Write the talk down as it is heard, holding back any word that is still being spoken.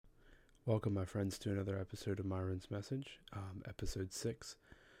Welcome, my friends, to another episode of Myron's Message, episode 6.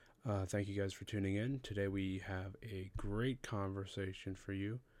 Thank you guys for tuning in. Today we have a great conversation for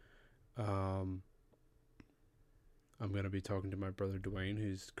you. I'm going to be talking to my brother Dwayne,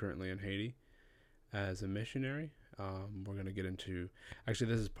 who's currently in Haiti as a missionary. We're going to get into,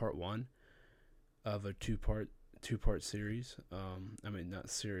 actually, this is part one of a two-part series. Not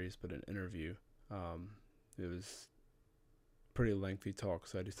series, but an interview. It was pretty lengthy talk,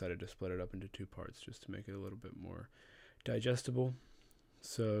 so I decided to split it up into two parts just to make it a little bit more digestible.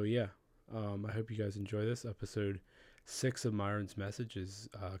 So yeah, I hope you guys enjoy this. Episode 6 of Myron's Message is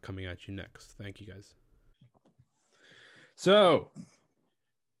coming at you next. Thank you guys. So,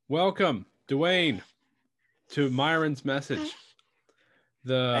 welcome, Dwayne, to Myron's Message.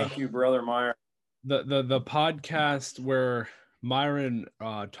 Thank you, Brother Myron. The podcast where Myron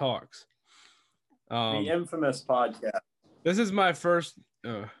talks. The infamous podcast. This is my first.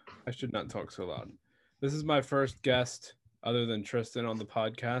 I should not talk so loud. This is my first guest, other than Tristan, on the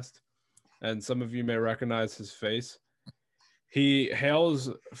podcast, and some of you may recognize his face. He hails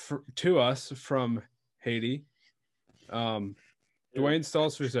to us from Haiti. Dwayne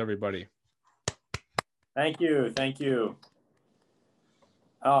Stolzfus, everybody. Thank you.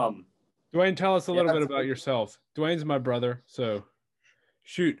 Dwayne, tell us a little bit about yourself. Dwayne's my brother, so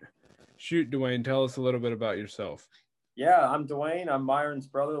shoot, Dwayne. Tell us a little bit about yourself. Yeah, I'm Dwayne. I'm Myron's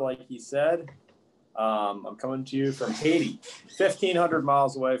brother, like he said. I'm coming to you from Haiti, 1,500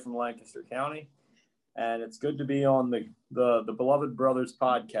 miles away from Lancaster County, and it's good to be on the Beloved Brothers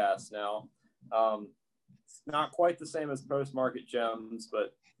podcast now. It's not quite the same as Post-Market Gems,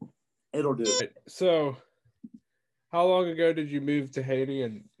 but it'll do. Right. So, how long ago did you move to Haiti?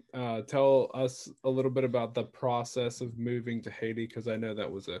 And tell us a little bit about the process of moving to Haiti, because I know that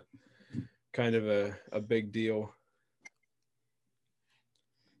was a kind of a big deal.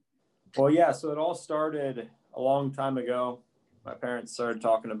 Well, yeah, so it all started a long time ago. My parents started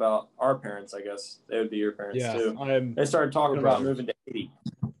talking about our parents, I guess. They would be your parents too. They started talking about moving to Haiti.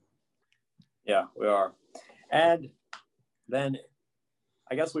 Yeah, we are. And then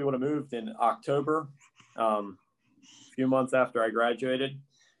I guess we would have moved in October, a few months after I graduated.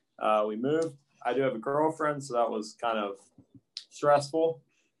 We moved. I do have a girlfriend, so that was kind of stressful,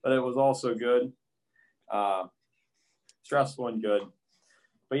 but it was also good. Stressful and good.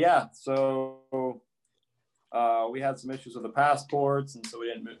 But yeah, so we had some issues with the passports, and so we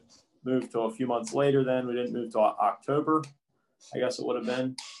didn't move till a few months later. Then we didn't move till October, I guess it would have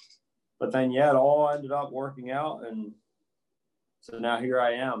been. But then, yeah, it all ended up working out, and so now here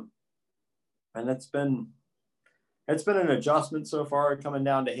I am. And it's been an adjustment so far coming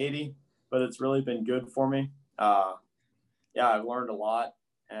down to Haiti, but it's really been good for me. Yeah, I've learned a lot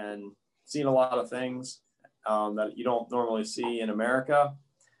and seen a lot of things that you don't normally see in America.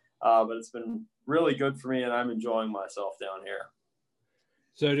 But it's been really good for me, and I'm enjoying myself down here.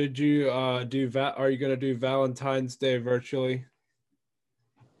 So did you are you going to do Valentine's Day virtually?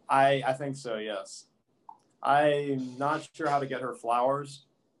 I think so, yes. I'm not sure how to get her flowers,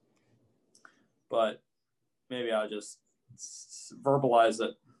 but maybe I'll just verbalize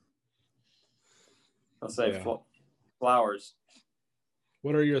it. I'll say flowers.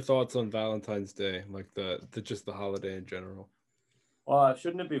 What are your thoughts on Valentine's Day, like just the holiday in general? Well,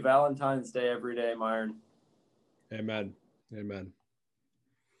 shouldn't it be Valentine's Day every day, Myron? Amen.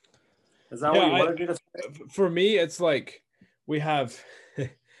 Is that what you wanted me to say? For me, it's like we have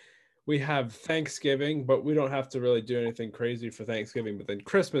Thanksgiving, but we don't have to really do anything crazy for Thanksgiving. But then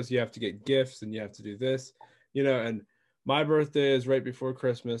Christmas, you have to get gifts and you have to do this, and my birthday is right before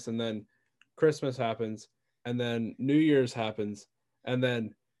Christmas, and then Christmas happens, and then New Year's happens, and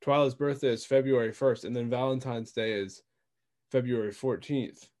then Twyla's birthday is February 1st, and then Valentine's Day is February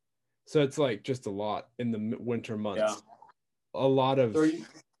 14th. So it's like just a lot in the winter months. Yeah. A lot of. So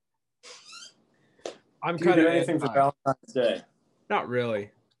I'm kind of anything for Valentine's Day. Not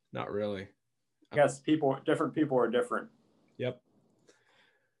really. I guess different people are different. Yep.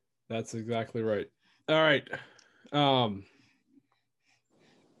 That's exactly right. All right.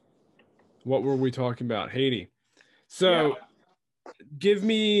 What were we talking about? Haiti. So give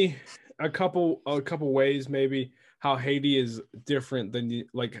me a couple ways maybe how Haiti is different than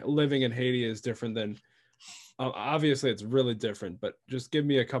living in Haiti is different than obviously it's really different, but just give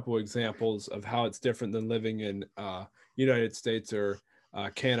me a couple examples of how it's different than living in United States or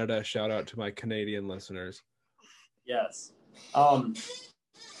Canada. Shout out to my Canadian listeners. Yes.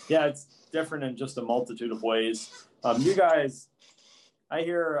 Yeah, it's different in just a multitude of ways. You guys, I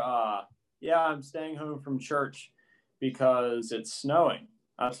hear, I'm staying home from church because it's snowing.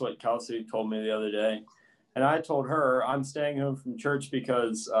 That's what Kelsey told me the other day. And I told her I'm staying home from church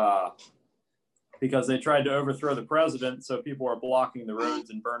because they tried to overthrow the president. So people are blocking the roads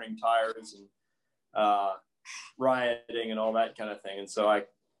and burning tires and rioting and all that kind of thing. And so I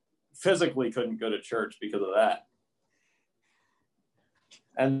physically couldn't go to church because of that.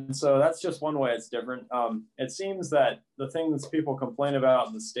 And so that's just one way it's different. It seems that the things people complain about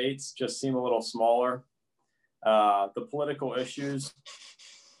in the States just seem a little smaller. The political issues,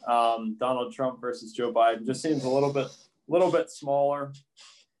 Donald Trump versus Joe Biden, just seems a little bit smaller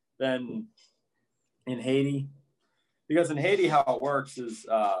than in Haiti. Because in Haiti, how it works is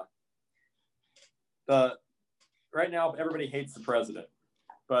right now everybody hates the president,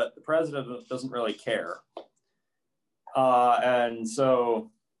 but the president doesn't really care. And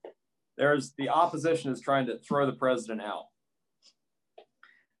so the opposition is trying to throw the president out.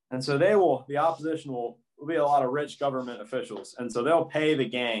 And so the opposition will be a lot of rich government officials. And so they'll pay the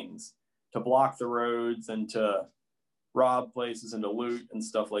gangs to block the roads and to rob places and to loot and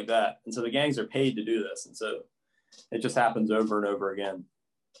stuff like that. And so the gangs are paid to do this. And so it just happens over and over again.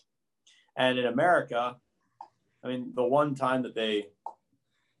 And in America, I mean, the one time that they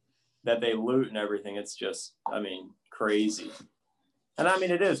loot and everything, it's just, I mean, crazy. And I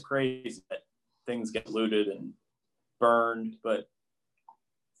mean, it is crazy that things get looted and burned, but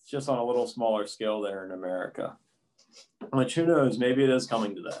it's just on a little smaller scale there in America. Which, who knows, maybe it is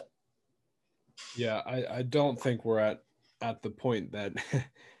coming to that. Yeah, I don't think we're at the point that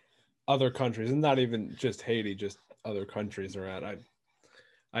other countries, and not even just Haiti, just other countries are at.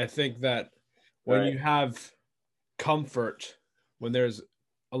 I think that when you have comfort, when there's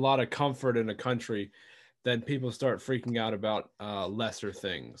a lot of comfort in a country, then people start freaking out about lesser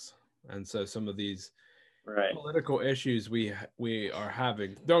things. And so some of these political issues we are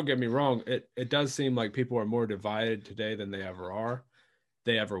having, don't get me wrong, it does seem like people are more divided today than they ever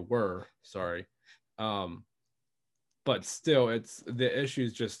were, sorry. But still, the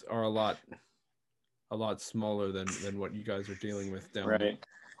issues just are a lot smaller than what you guys are dealing with down there.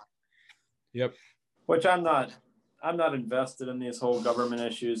 Yep. Which I'm not invested in these whole government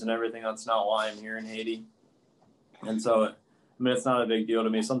issues and everything. That's not why I'm here in Haiti. And so, I mean, it's not a big deal to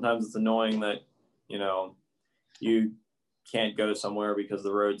me. Sometimes it's annoying that, you know, you can't go somewhere because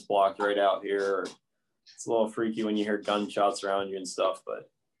the road's blocked right out here. Or it's a little freaky when you hear gunshots around you and stuff,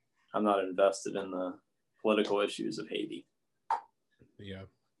 but I'm not invested in the political issues of Haiti. Yeah.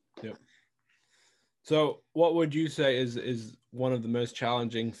 Yep. So what would you say is one of the most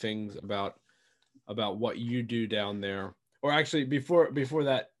challenging things about what you do down there? Or actually, before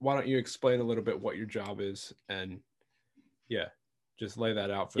that, why don't you explain a little bit what your job is, and just lay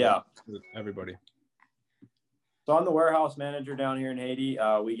that out for everybody. So I'm the warehouse manager down here in Haiti.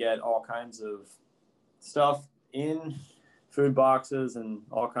 We get all kinds of stuff in food boxes and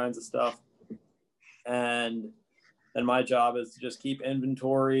all kinds of stuff. And then my job is to just keep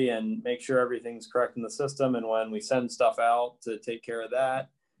inventory and make sure everything's correct in the system. And when we send stuff out, to take care of that.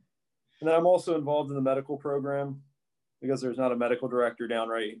 And then I'm also involved in the medical program because there's not a medical director down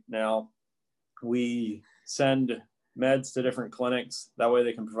right now. We send meds to different clinics. That way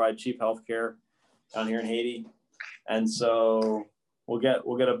they can provide cheap healthcare down here in Haiti. And so we'll get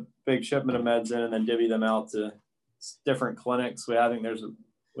a big shipment of meds in and then divvy them out to different clinics. We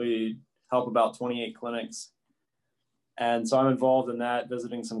help about 28 clinics. And so I'm involved in that,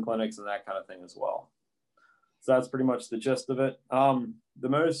 visiting some clinics and that kind of thing as well. So that's pretty much the gist of it. What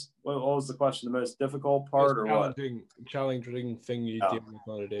was the question? The most difficult part or what? Challenging thing you deal with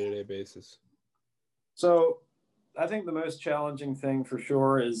on a day-to-day basis. So I think the most challenging thing for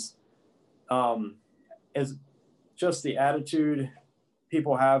sure is just the attitude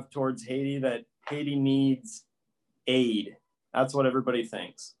people have towards Haiti, that Haiti needs aid. That's what everybody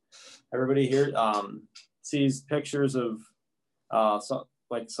thinks. Everybody here sees pictures of a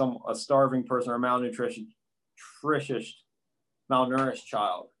starving person or malnourished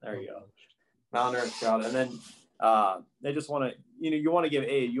child. There you go. Malnourished child. And then they just want to, you want to give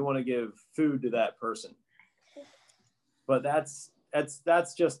aid. You want to give food to that person. But that's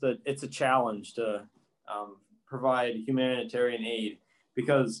just it's a challenge to provide humanitarian aid,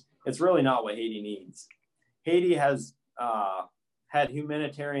 because it's really not what Haiti needs. Haiti has had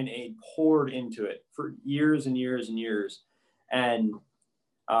humanitarian aid poured into it for years and years and years. And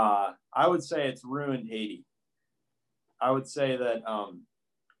I would say it's ruined Haiti. I would say that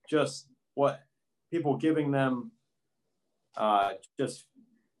just what people giving them, they've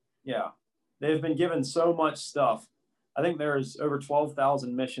been given so much stuff. I think there's over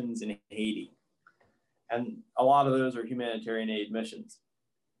 12,000 missions in Haiti, and a lot of those are humanitarian aid missions.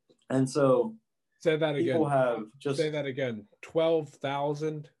 And so say that again. People have say that again.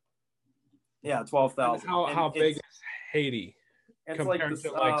 12,000. Yeah, 12,000. How big is Haiti It's like compared this.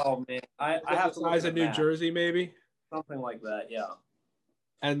 to like Oh man, I have the to look size at of the New map. Jersey maybe? Something like that. Yeah.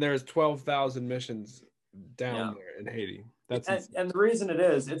 And there's 12,000 missions down Yeah. there in Haiti. That's And the reason it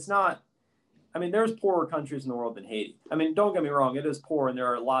is, it's not. I mean, there's poorer countries in the world than Haiti. I mean, don't get me wrong, it is poor and there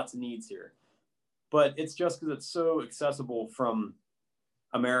are lots of needs here. But it's just because it's so accessible from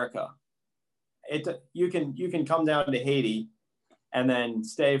America. You can come down to Haiti and then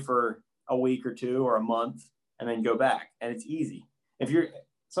stay for a week or two or a month and then go back, and it's easy. If you're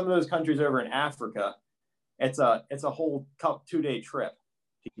some of those countries over in Africa, it's a whole 2-day trip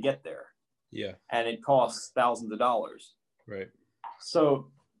to get there. Yeah. And it costs thousands of dollars. Right.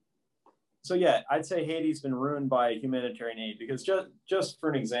 So yeah, I'd say Haiti's been ruined by humanitarian aid because just for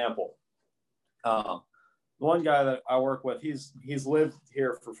an example, one guy that I work with, he's lived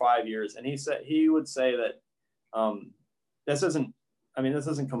here for 5 years, and he would say that this isn't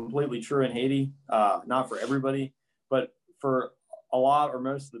completely true in Haiti, not for everybody, but for a lot or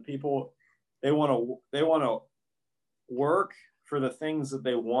most of the people, they want to work for the things that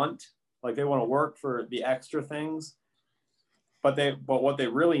they want, like they want to work for the extra things, but what they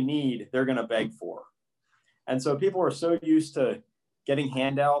really need, they're going to beg for. And so people are so used to getting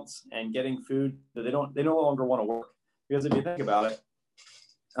handouts and getting food that they no longer want to work. Because if you think about it,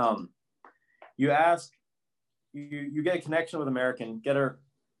 you get a connection with an American, get a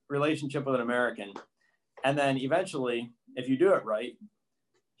relationship with an American, and then eventually, if you do it right,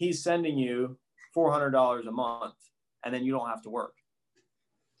 he's sending you $400 a month, and then you don't have to work.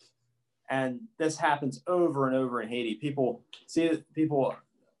 And this happens over and over in Haiti.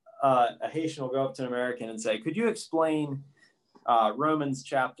 A Haitian will go up to an American and say, "Could you explain Romans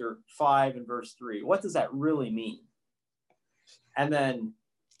chapter 5 and verse 3? What does that really mean?" And then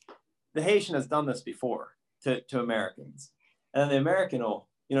the Haitian has done this before to Americans, and then the American will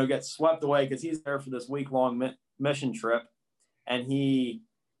get swept away because he's there for this week-long mission trip, and he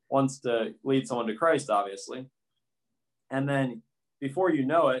wants to lead someone to Christ, obviously. And then before you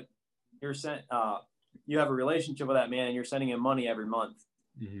know it, you have a relationship with that man, and you're sending him money every month.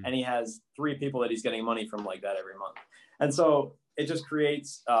 Mm-hmm. And he has 3 people that he's getting money from like that every month. And so it just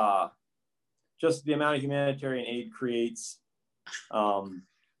creates just the amount of humanitarian aid creates,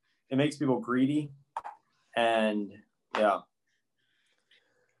 it makes people greedy. And yeah.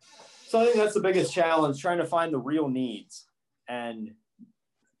 So I think that's the biggest challenge, trying to find the real needs and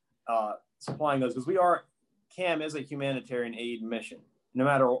supplying those, because CAM is a humanitarian aid mission. No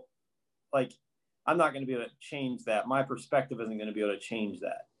matter, I'm not going to be able to change that. My perspective isn't going to be able to change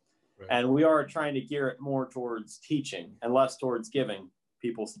that. Right. And we are trying to gear it more towards teaching and less towards giving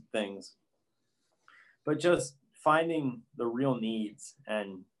people some things. But just finding the real needs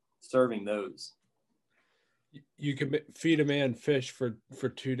and serving those. You can feed a man fish for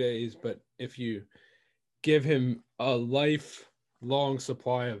 2 days, but if you give him a lifelong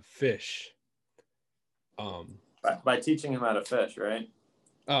supply of fish, by teaching him how to fish, right?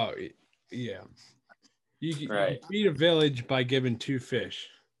 Oh, yeah. You feed a village by giving 2 fish.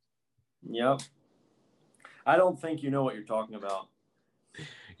 Yep. I don't think you know what you're talking about.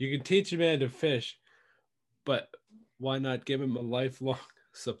 You can teach a man to fish, but why not give him a lifelong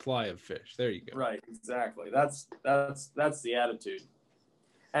supply of fish? There you go. Right, exactly. That's the attitude.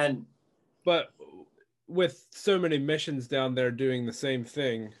 But with so many missions down there doing the same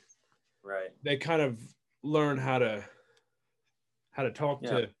thing, right, they kind of learn how to talk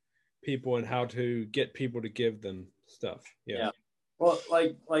to people and how to get people to give them stuff. Yeah. Well,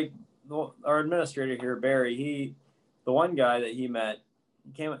 like our administrator here, Barry, the one guy that he met,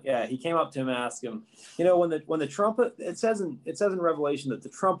 he came up to him and asked him, when the trumpet, it says in Revelation that the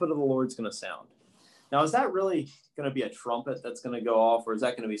trumpet of the Lord's going to sound. Now, is that really going to be a trumpet that's going to go off, or is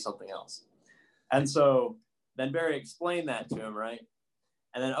that going to be something else? And so then Barry explained that to him, right?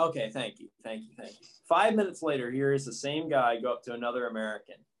 And then, okay, thank you. 5 minutes later, here is the same guy go up to another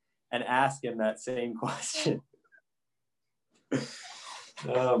American and ask him that same question.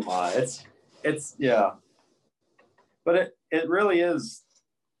 Oh my, it's yeah. But it really is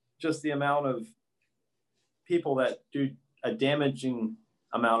just the amount of people that do a damaging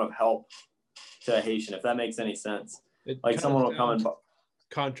amount of help to a Haitian, if that makes any sense. Like someone will come and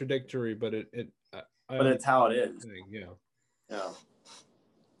contradictory, but but it's how it is. Yeah.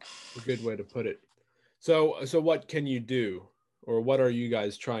 A good way to put it. So what can you do, or what are you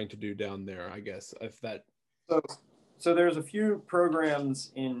guys trying to do down there? I guess if that. So there's a few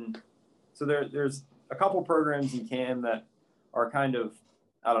programs there's a couple programs in CAM that are kind of,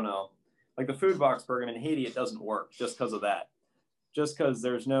 I don't know, like the food box program in Haiti. It doesn't work just because of that. Just because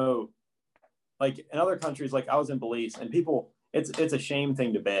there's no, like in other countries, like I was in Belize, and people, it's a shame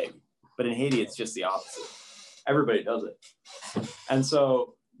thing to beg But in Haiti, it's just the opposite. Everybody does it. And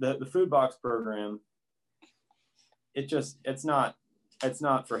so the food box program, it's not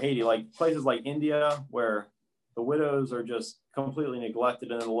for Haiti. Like places like India, where the widows are just completely neglected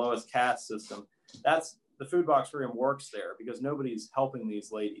in the lowest caste system, that's the food box program works there because nobody's helping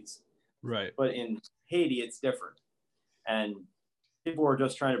these ladies. Right. But in Haiti, it's different. And people are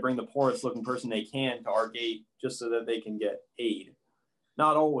just trying to bring the poorest looking person they can to our gate just so that they can get aid.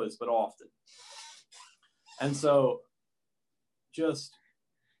 Not always, but often. And so just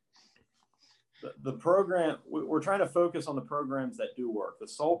the program, we're trying to focus on the programs that do work. The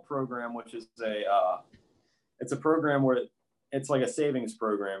SALT program, which is it's a program where it's like a savings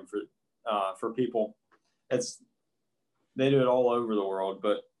program for people. They do it all over the world,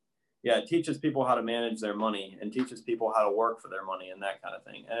 but yeah, it teaches people how to manage their money and teaches people how to work for their money and that kind of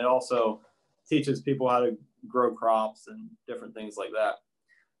thing. And it also teaches people how to grow crops and different things like that.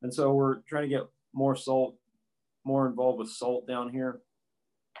 And so we're trying to get more involved with SALT down here.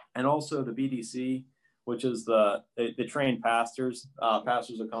 And also the BDC, which is they train pastors.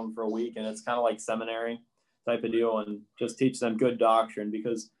 Pastors will come for a week, and it's kind of like seminary type of deal, and just teach them good doctrine,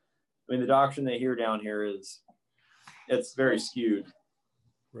 because I mean the doctrine they hear down here it's very skewed.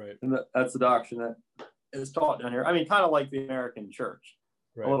 Right. And that's the doctrine that is taught down here. I mean, kind of like the American church,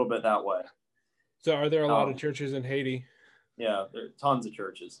 Right. A little bit that way. So are there a lot of churches in Haiti? Yeah, there are tons of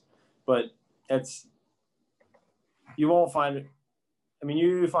churches, but you won't find it. I mean,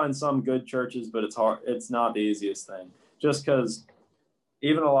 you find some good churches, but it's hard. It's not the easiest thing, just because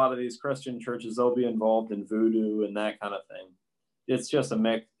even a lot of these Christian churches, they'll be involved in voodoo and that kind of thing. It's just a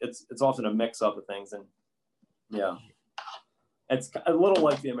mix. It's often a mix up of things. And yeah, it's a little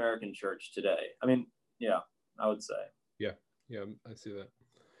like the American church today. I mean, yeah, I would say. Yeah, I see that.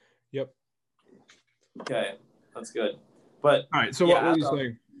 Yep. Okay, that's good. But all right, so yeah, what were you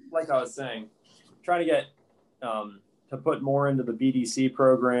saying? Like I was saying, trying to get to put more into the BDC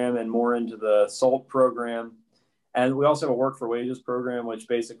program and more into the SALT program. And we also have a work for wages program, which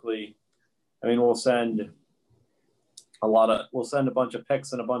basically, I mean, we'll send a bunch of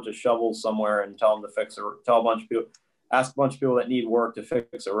picks and a bunch of shovels somewhere and tell them to ask a bunch of people that need work to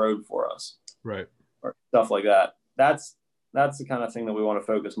fix a road for us. Right. Or stuff like that. That's the kind of thing that we want to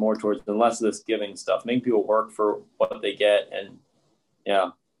focus more towards than less of this giving stuff, making people work for what they get. And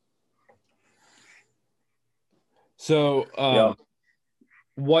yeah. So,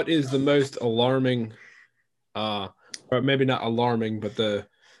 what is the most alarming, or maybe not alarming, but the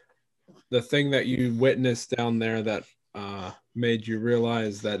thing that you witnessed down there that made you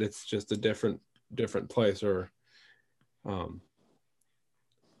realize that it's just a different place, or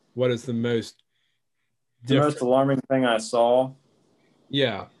what is the most alarming thing I saw?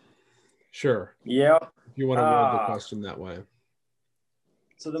 Yeah, sure. Yeah. If you want to word the question that way.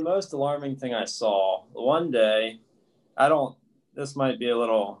 So the most alarming thing I saw one day, this might be a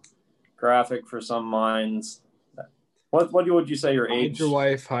little graphic for some minds. What would you say your age? Hide your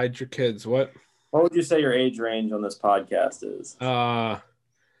wife, hide your kids. What would you say your age range on this podcast is? 7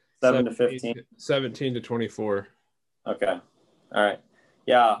 to 15? 17 to 24. Okay. All right.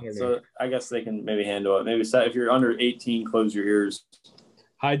 Yeah. So I guess they can maybe handle it. Maybe if you're under 18, close your ears.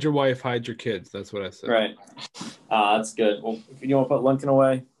 Hide your wife, hide your kids. That's what I said. Right. That's good. Well, if you want to put Lincoln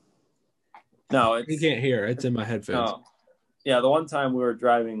away. No, you can't hear. It's in my headphones. No. Yeah, the one time we were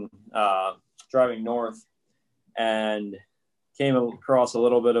driving north and came across a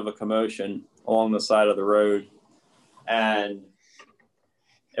little bit of a commotion along the side of the road, and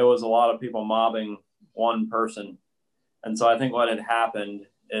it was a lot of people mobbing one person. And so I think what had happened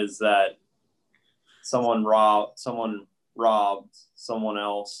is that someone robbed someone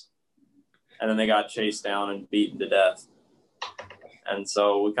else, and then they got chased down and beaten to death. And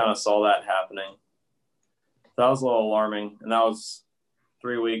so we kind of saw that happening. That was a little alarming, and that was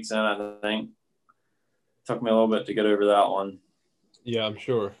 3 weeks in, I think. Took me a little bit to get over that one. Yeah, I'm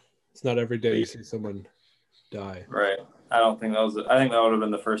sure. It's not every day you see someone die. Right. I think that would have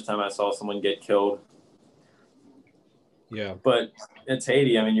been the first time I saw someone get killed. Yeah. But it's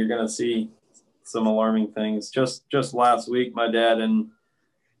Haiti. I mean, you're going to see some alarming things. Just last week, my dad and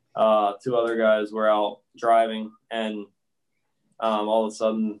 2 other guys were out driving, and all of a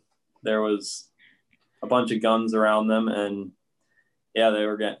sudden there was a bunch of guns around them, and yeah,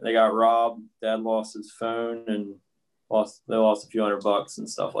 they got robbed. Dad lost his phone, and they lost a few $100 and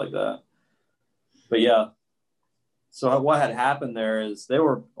stuff like that. But yeah, so what had happened there is they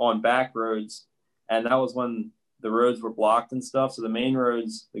were on back roads, and that was when the roads were blocked and stuff. So the main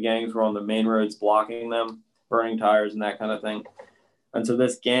roads, the gangs were on the main roads blocking them, burning tires and that kind of thing. And so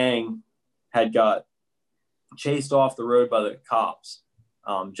this gang had got chased off the road by the cops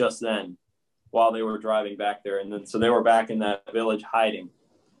just then. while they were driving back there. And then so they were back in that village hiding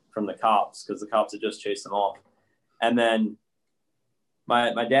from the cops because the cops had just chased them off. And then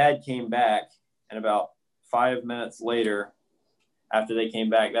my dad came back, and about 5 minutes later, after they came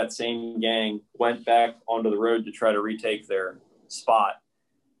back, that same gang went back onto the road to try to retake their spot.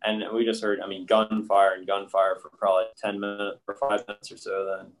 And we just heard, gunfire for probably 10 minutes or 5 minutes or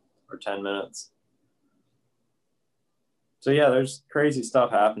so then, or 10 minutes. So yeah, there's crazy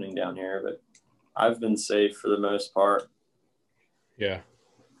stuff happening down here, but I've been safe for the most Yeah.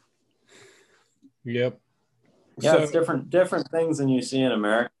 Yep. Yeah, so, it's different things than you see in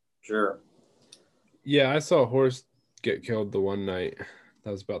America, sure. Yeah, I saw a horse get killed the one night.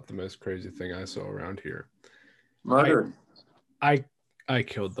 That was about the most crazy thing I saw around here. Murdered. I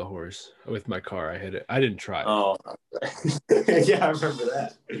killed the horse with my car. I hit it. I didn't try it. Oh, yeah, I remember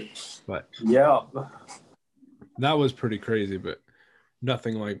that. But yeah, that was pretty crazy, but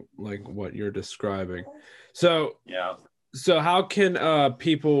nothing like what you're describing. So yeah. So how can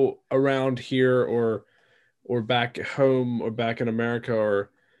people around here or back home or back in America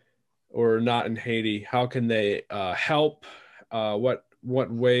or not in Haiti, how can they help? What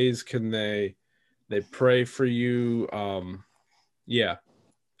ways can they pray for you? Yeah,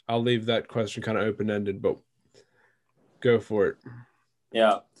 I'll leave that question kind of open-ended, but go for it.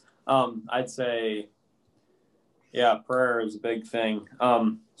 Yeah, I'd say, yeah, prayer is a big thing.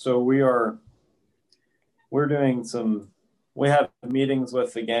 So we're doing we have meetings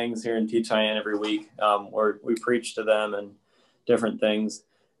with the gangs here in Titayan every week, where we preach to them and different things.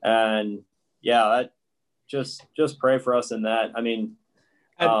 And yeah, that just pray for us in that. I mean,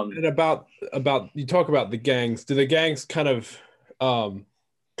 and about you talk about the gangs. Do the gangs kind of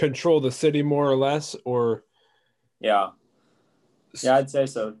control the city more or less, or? Yeah, I'd say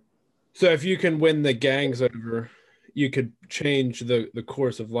so. So if you can win the gangs over, you could change the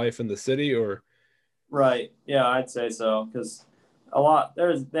course of life in the city, or? Right. Yeah, I'd say so, because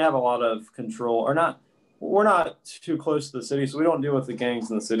they have a lot of control, or not. We're not too close to the city, so we don't deal with the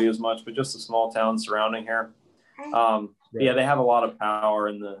gangs in the city as much, but just the small towns surrounding here. Right. Yeah, they have a lot of power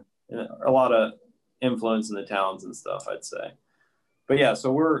and a lot of influence in the towns and stuff, I'd say. But yeah,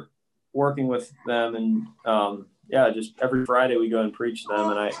 so we're working with them, and just every Friday we go and preach to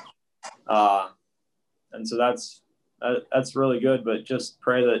them, and so that's really good. But just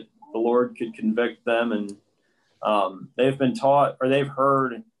pray that the Lord could convict them, and they've been taught, or they've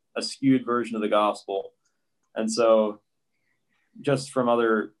heard a skewed version of the gospel. And so just from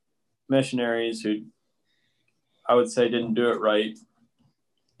other missionaries who I would say didn't do it right,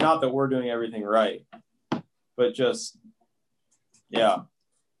 not that we're doing everything right, but just, yeah.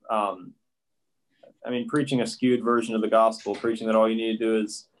 Preaching a skewed version of the gospel, preaching that all you need to do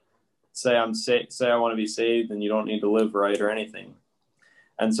is say I want to be saved, and you don't need to live right or anything.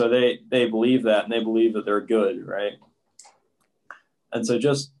 And so they believe that, and they believe that they're good, right? And so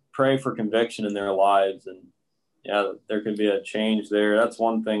just pray for conviction in their lives, and yeah, there could be a change there. That's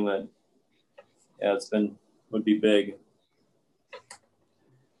one thing that, yeah, would be big.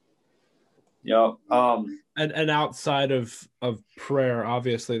 Yeah. And outside of prayer,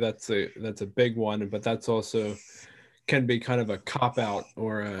 obviously that's a big one, but that's also can be kind of a cop out,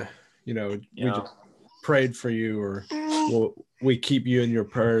 or we just prayed for you, or we keep you in your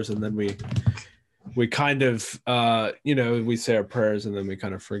prayers, and then we kind of we say our prayers and then we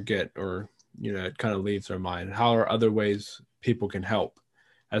kind of forget, or it kind of leaves our mind. How are other ways people can help,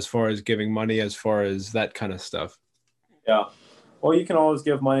 as far as giving money, as far as that kind of stuff? Yeah, well, you can always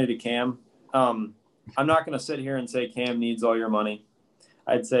give money to Cam. I'm not going to sit here and say Cam needs all your money.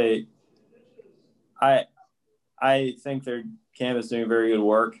 I'd say I think Cam is doing very good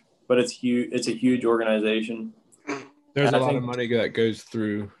work, but it's huge. It's a huge organization. There's a lot of money that goes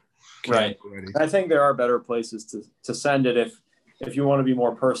through Cam right already. I think there are better places to send it if you want to be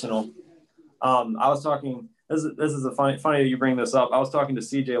more personal. I was talking. This is funny that you bring this up. I was talking to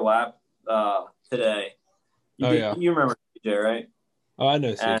CJ Lapp today. You remember CJ, right? Oh, I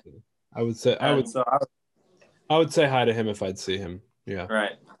know CJ. I would say I would say hi to him if I'd see him. Yeah.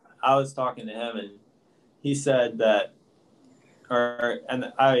 Right. I was talking to him, and he said that,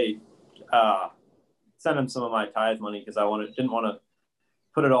 and I sent him some of my tithe money because I didn't want to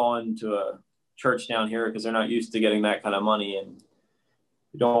put it all into a church down here because they're not used to getting that kind of money, and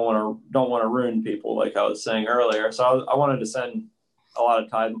you don't want to ruin people, like I was saying earlier. So I wanted to send a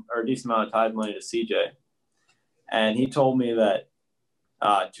decent amount of tithe money to CJ, and he told me that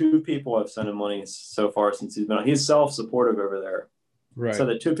 2 people have sent him money so far since he's been on. He's self-supportive over there. Right. So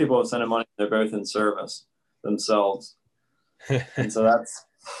the 2 people have sent him money. They're both in service themselves. And so that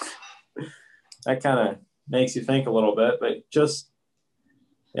kind of makes you think a little bit, but just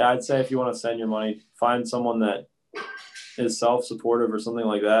Yeah, I'd say if you want to send your money, find someone that is self-supportive or something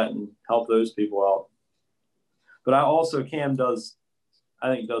like that and help those people out. But I also Cam does,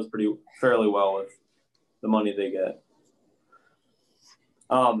 I think does pretty fairly well with the money they get.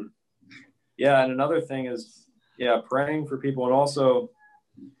 Yeah, and another thing is, yeah, praying for people, and also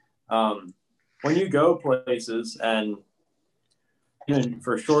when you go places and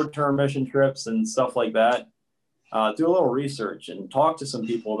for short-term mission trips and stuff like that, do a little research and talk to some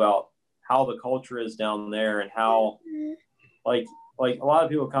people about how the culture is down there and how, like a lot of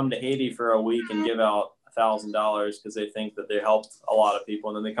people come to Haiti for a week and give out $1,000 because they think that they helped a lot of people,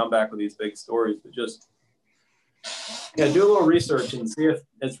 and then they come back with these big stories. But just do a little research and see if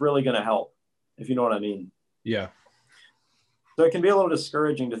it's really going to help, if you know what I mean. Yeah. So it can be a little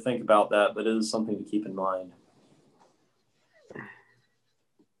discouraging to think about that, but it is something to keep in mind.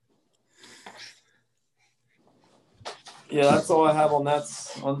 Yeah, that's all I have on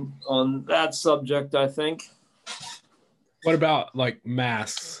that subject, I think. What about like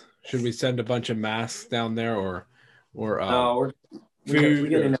masks? Should we send a bunch of masks down there, or no, food? We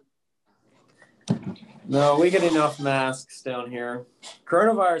get enough masks down here.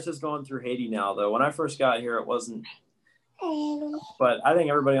 Coronavirus is going through Haiti now, though. When I first got here, it wasn't. But I think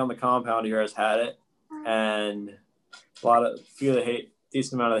everybody on the compound here has had it, and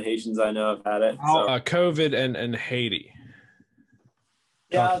decent amount of the Haitians I know have had it. So. COVID and Haiti.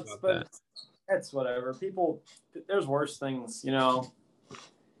 Yeah, it's whatever. People, there's worse things, you know.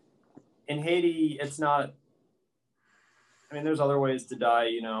 In Haiti, it's not. I mean, there's other ways to die,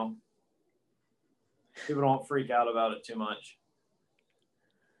 you know. People don't freak out about it too much.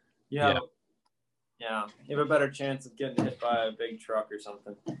 Yeah. You have a better chance of getting hit by a big truck or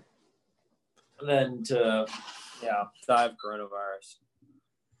something than to, die of coronavirus.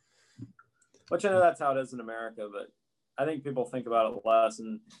 Which I know that's how it is in America, but I think people think about it less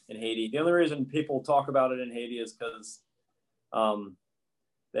in Haiti. The only reason people talk about it in Haiti is because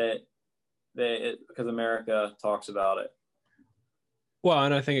because America talks about it. Well,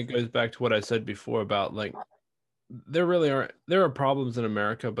 and I think it goes back to what I said before about like there are problems in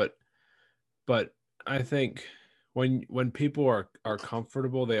America, but I think when people are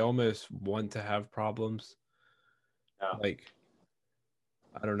comfortable, they almost want to have problems. Yeah. Like,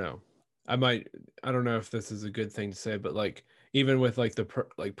 I don't know. I don't know if this is a good thing to say, but like even with like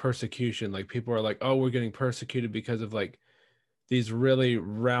persecution, like people are like, oh, we're getting persecuted because of like these really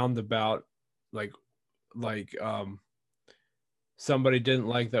roundabout, like somebody didn't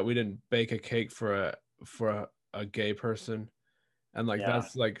like that we didn't bake a cake for a gay person, and like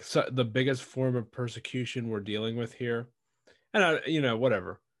that's like the biggest form of persecution we're dealing with here. And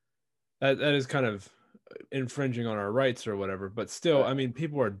whatever, that is kind of infringing on our rights or whatever, but still, I mean,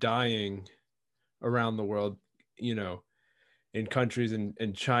 people are dying around the world, in countries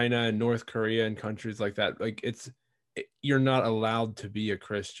in China and North Korea and countries like that. Like you're not allowed to be a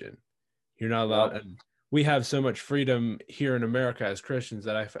Christian. You're not allowed. And we have so much freedom here in America as Christians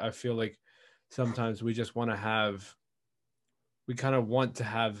that I feel like sometimes we just want to have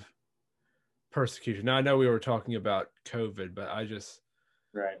persecution. Now I know we were talking about COVID, but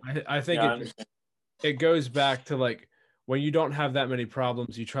I think it goes back to like when you don't have that many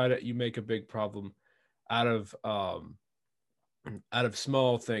problems, you make a big problem out of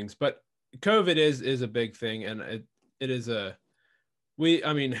small things. But COVID is a big thing, and it is we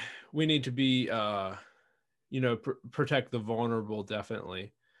need to be protect the vulnerable,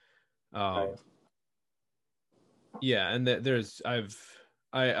 definitely. Yeah, and we're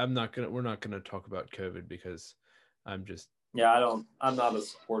not gonna talk about COVID because I'm not a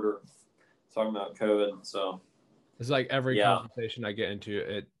supporter talking about COVID. So it's like every conversation I get into,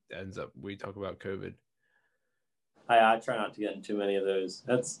 it ends up we talk about COVID. I try not to get in too many of those.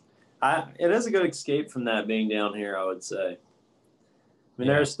 It is a good escape from that being down here, I would say. I mean,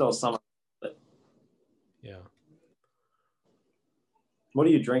 there's still some. But yeah. What are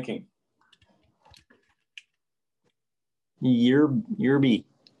you drinking? Yerba.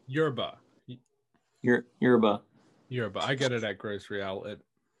 I get it at grocery outlet.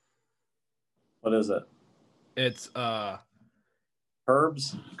 What is it? It's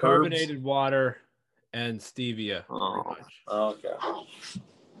herbs, carbonated water, and stevia. Oh, okay.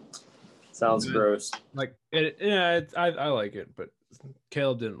 Sounds gross. Like it, yeah. I like it, but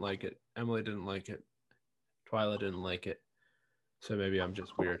Caleb didn't like it. Emily didn't like it. Twyla didn't like it. So maybe I'm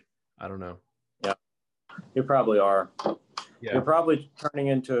just weird. I don't know. Yeah, you probably are. Yeah. You're probably turning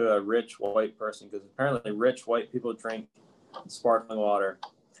into a rich white person because apparently rich white people drink sparkling water.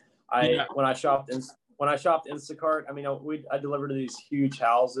 When I shopped Instacart, I mean, I delivered to these huge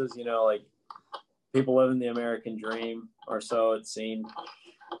houses, like people living the American dream, or so it seemed.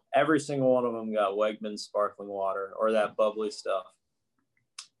 every single one of them got Wegmans sparkling water or that bubbly stuff.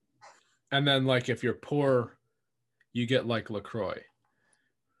 And then, like, if you're poor, you get like LaCroix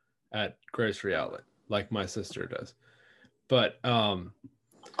at grocery outlet, like my sister does. But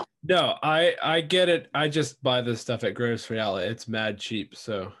no, I get it. I just buy this stuff at grocery outlet. It's mad cheap,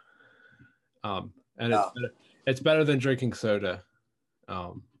 so and it's better than drinking soda.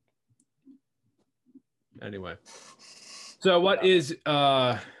 Anyway, so what is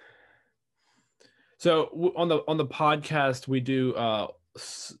so on the podcast we do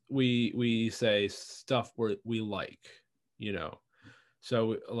we say stuff we like, you know.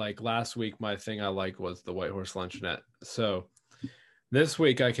 So like last week, my thing I like was the White Horse Luncheonette. So this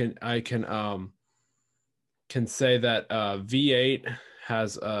week I can say that V8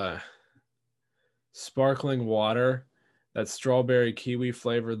 has sparkling water that's strawberry kiwi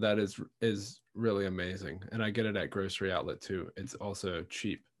flavor that is really amazing, and I get it at grocery outlet too. It's also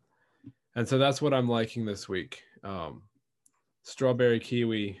cheap, and so that's what I'm liking this week. Strawberry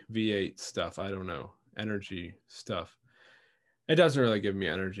kiwi V8 stuff. I don't know, energy stuff. It doesn't really give me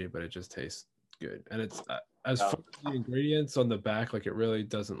energy, but it just tastes good. And it's as far as the ingredients on the back, like it really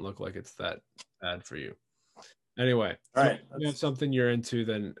doesn't look like it's that bad for you. Anyway, all right. If you have something you're into,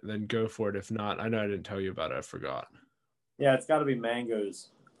 then go for it. If not, I know I didn't tell you about it. I forgot. Yeah, it's got to be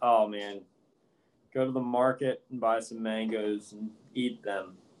mangoes. Oh man, go to the market and buy some mangoes and eat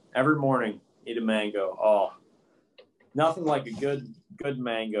them every morning. Eat a mango. Oh, nothing like a good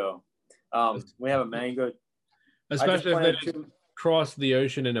mango. We have a mango. Especially if they cross the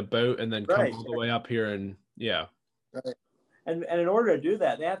ocean in a boat and then come all the way up here, and yeah. Right. And in order to do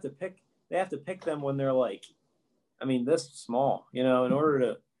that, they have to pick them when they're like, I mean, this small, you know, in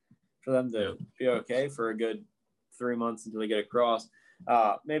order for them to be okay for a good 3 months until they get across.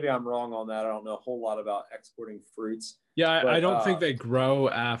 Maybe I'm wrong on that. I don't know a whole lot about exporting fruits. Yeah, I don't think they grow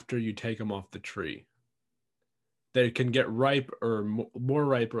after you take them off the tree. They can get ripe or more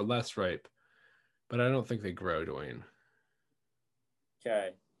ripe or less ripe, but I don't think they grow, Dwayne.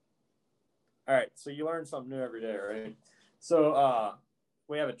 Okay. All right. So you learn something new every day, right? So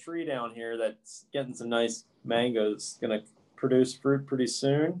we have a tree down here that's getting some nice mangoes. Going to produce fruit pretty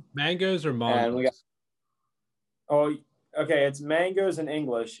soon. Mangoes or mangoes? And we got, okay. It's mangoes in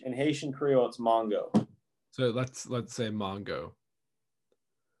English. In Haitian Creole, it's mango. So let's say mango.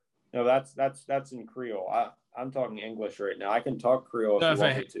 No, that's in Creole. I'm talking English right now. I can talk Creole if you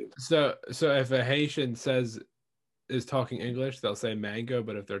want me to. So if a Haitian is talking English, they'll say mango,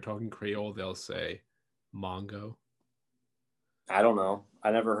 but if they're talking Creole, they'll say mongo. I don't know.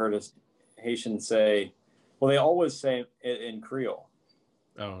 I never heard a Haitian say. Well, they always say it in Creole.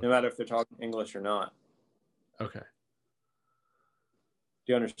 Oh. No matter if they're talking English or not. Okay.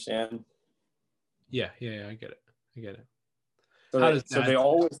 Do you understand? Yeah, I get it. So how does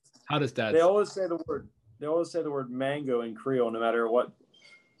Dad? They always say the word mango in Creole, no matter what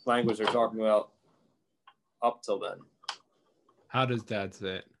language they're talking about. Up till then. How does Dad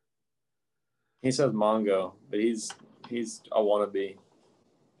say it? He says mango, but he's a wannabe.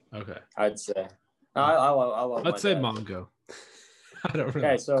 Okay. I'd say. I love. Let's say mango. I don't really.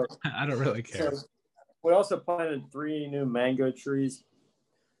 Okay, so I don't really care. So we also planted 3 new mango trees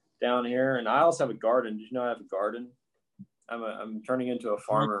down here, and I also have a garden. Did you know I have a garden? I'm turning into a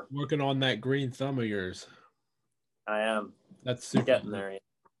farmer. Working on that green thumb of yours. I am. That's super getting cool. there.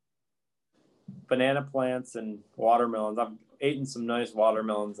 Banana plants and watermelons. I've eaten some nice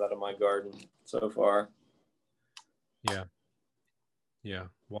watermelons out of my garden so far. Yeah.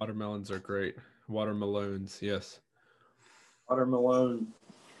 Watermelons are great. Watermelons, yes. Watermelon.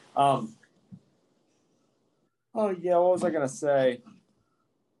 Oh yeah, what was I gonna say?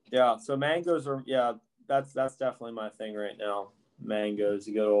 Yeah, so mangoes are that's definitely my thing right now. Mangoes,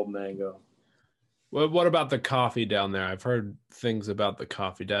 a good old mango. Well, what about the coffee down there? I've heard things about the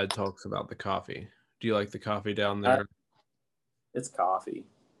coffee. Dad talks about the coffee. Do you like the coffee down there? It's coffee.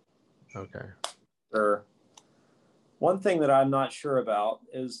 Okay. Sure. One thing that I'm not sure about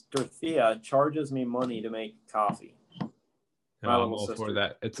is Dorothea charges me money to make coffee. I'm all for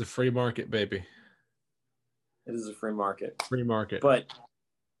that. It's a free market, baby. It is a free market. Free market. But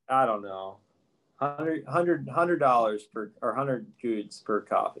I don't know. $100 per or 100 goods per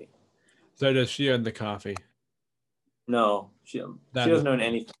coffee. So does she own the coffee? No, she doesn't own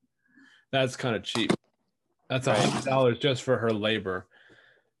anything. That's kind of cheap. That's $100 just for her labor.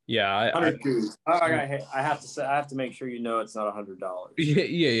 Yeah, 100 goods. I have to make sure you know it's not $100.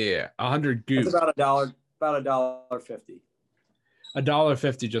 Yeah. 100 goods. It's about $1.50.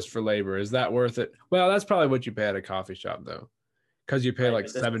 $1.50 just for labor. Is that worth it? Well, that's probably what you pay at a coffee shop, though, because you pay like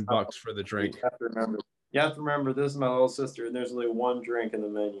 $7 for the drink. You have to remember. You have to remember, this is my little sister, and there's only one drink in the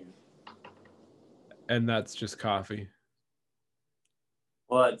menu. And that's just coffee.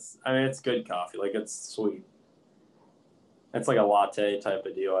 Well, it's good coffee. Like, it's sweet. It's like a latte type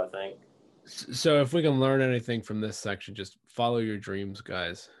of deal, I think. So if we can learn anything from this section, just follow your dreams,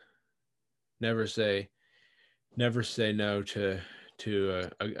 guys. Never say no to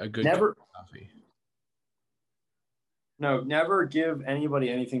a good cup Never, of coffee. no, never give anybody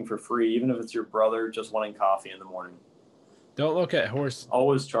anything for free, even if it's your brother just wanting coffee in the morning. Don't look at horse.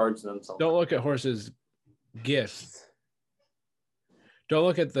 Always charge them something. Don't look at horses' gifts. Don't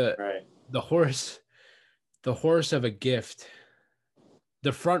look at Right. the horse. The horse of a gift.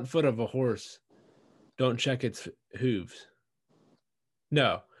 The front foot of a horse. Don't check its hooves.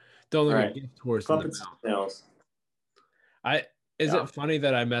 No, don't look at gift horse in the Clip its mouth. nails. Is it funny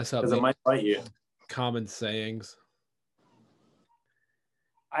that I mess up because it might bite you. common sayings?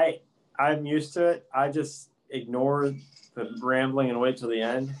 I'm used to it. I just ignore the rambling and wait till the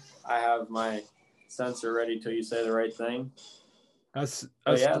end. I have my sensor ready till you say the right thing. Us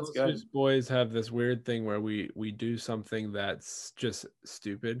yeah, it's good. boys have this weird thing where we do something that's just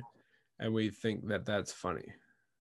stupid, and we think that that's funny.